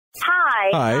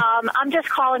Hi. I'm just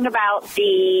calling about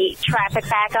the traffic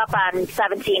backup on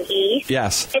 17 East.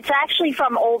 Yes. It's actually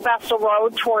from Old Vestal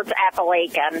Road towards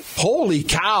Appalachian. Holy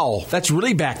cow. That's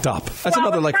really backed up. That's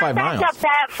another like 5 miles. It's not backed up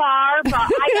that far, but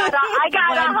I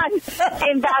got on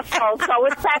in Vestal, so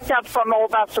it's backed up from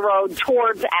Old Vestal Road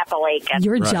towards Appalachian.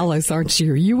 You're jealous, aren't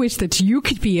you? You wish that you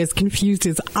could be as confused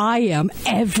as I am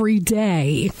every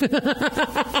day.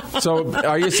 So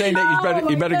are you saying that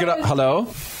you better get up? Hello?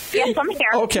 Yes, I'm here.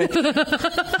 Okay.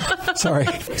 Sorry.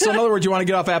 So in other words, you want to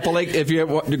get off Appalachian. If you're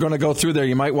going to go through there,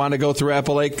 you might want to go through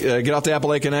Appalachian, get off the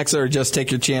Appalachian exit, or just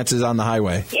take your chances on the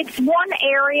highway. It's one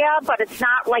area, but it's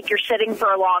not like you're sitting for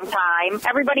a long time.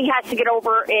 Everybody has to get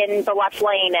over in the left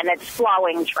lane, and it's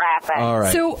flowing traffic. All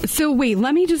right. So wait,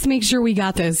 let me just make sure we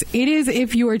got this. It is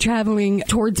if you are traveling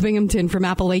towards Binghamton from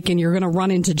Appalachian, you're going to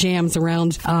run into jams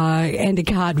around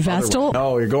Endicott, Vestal.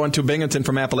 No, you're going to Binghamton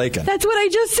from Appalachian. That's what I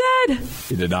just said.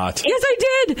 You did not. Yes, I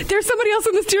did. There's somebody else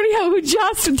in the studio who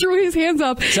just threw his hands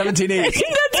up. 17 East.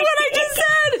 That's what I just said.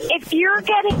 If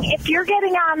you're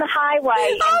getting on the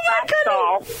highway in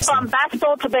Vestal, from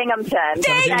Vestal to Binghamton.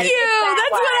 Thank you.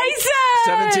 That's what I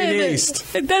said. 17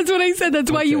 East. That's what I said. That's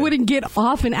why you wouldn't get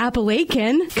off in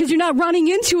Appalachian, because you're not running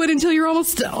into it until you're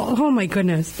almost. Oh my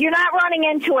goodness. You're not running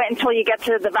into it until you get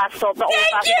to the Vestal. The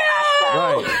Thank old you.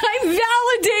 Vestal. I'm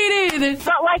validated.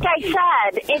 But like I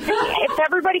said, if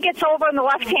everybody gets over in the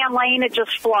left-hand lane, it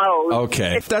just flows.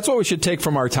 Okay. That's what we should take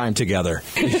from our time together.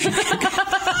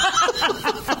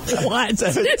 What?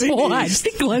 What?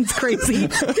 Glenn's crazy.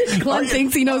 Glenn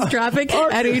thinks he knows traffic,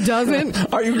 and he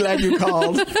doesn't. Are you glad you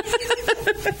called?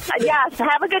 Yes.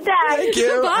 Have a good day. Thank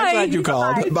you. Bye. I'm glad you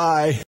called. Bye.